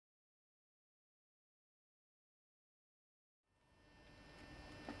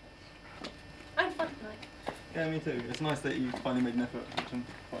Yeah, me too. It's nice that you finally made an effort.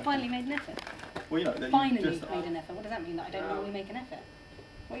 Finally made an effort? Well, you know, that finally you just, made an effort? What does that mean? That I don't normally make an effort?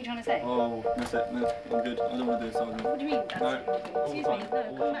 What are you trying to say? Oh, that's it. No, I'm good. I don't want to do this argument. What do you mean? That's No. Excuse me. No,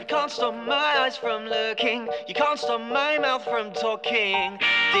 come back. You can't stop my eyes from looking. You can't stop my mouth from talking.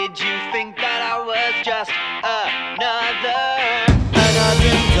 Did you think that I was just another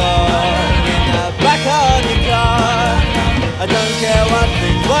dog in the back of your car? I don't care what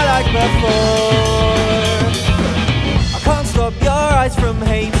things were like before. I can't stop your eyes from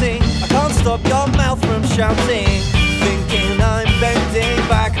hating. I can't stop your mouth from shouting, thinking I'm bending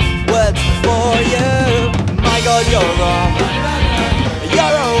backwards for you. My God, you're wrong.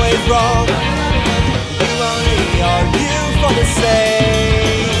 You're always wrong. You only argue for the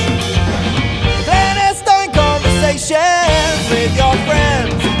same. Clandestine conversations with your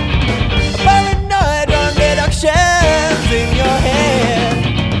friends, paranoid wrong deductions in your head.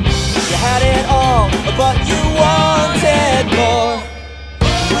 You had it all, but you wanted more.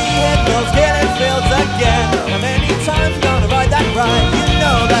 We hit those killing fields again. How many times you gonna ride that ride? You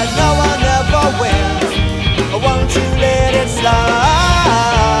know that no one ever wins. Won't you let it slide?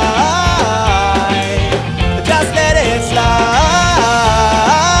 Just let it slide.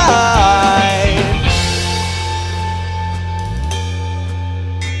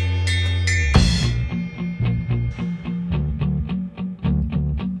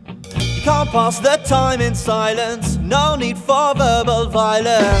 You can't pass the time in silence. No need for verbal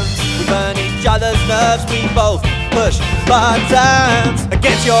violence. We burn each other's nerves. We both push buttons.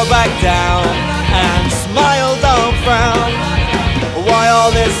 Get your back down and smile, don't frown. Why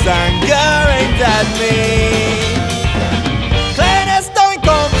all this anger aimed at me? Clandestine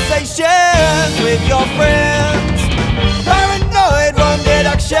conversations with your friends, paranoid wrong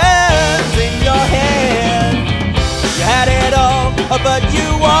deductions in your head. You had it all, but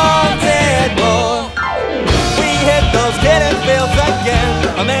you wanted more. We hit those killing fields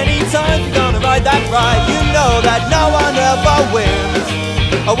again. How many times you gonna ride that ride? You know that no one ever wins.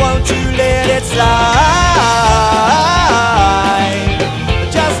 Won't you let it slide?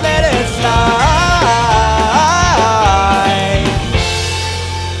 Just let it slide.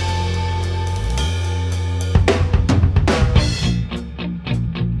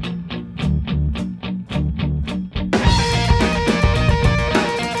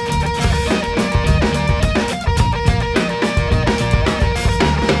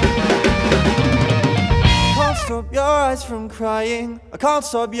 Can't stop your eyes from crying. I can't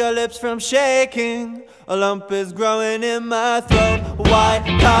stop your lips from shaking. A lump is growing in my throat. Why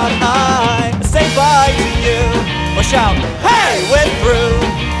can't I say bye to you or shout, hey, we're through?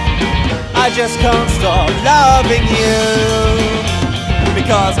 I just can't stop loving you.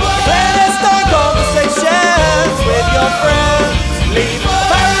 Because clandestine conversations with your friends leave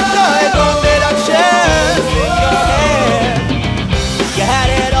paranoid wrong deductions in your head. You had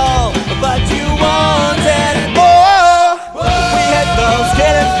it all, but you wanted more. We hit those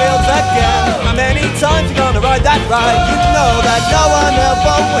killing fields again. How many times you gonna ride that ride? You know that no one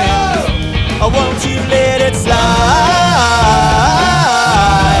ever wins. Won't you let it slide?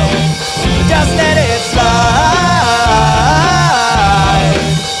 Just let it slide.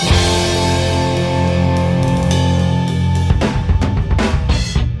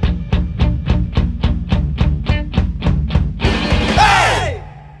 Hey!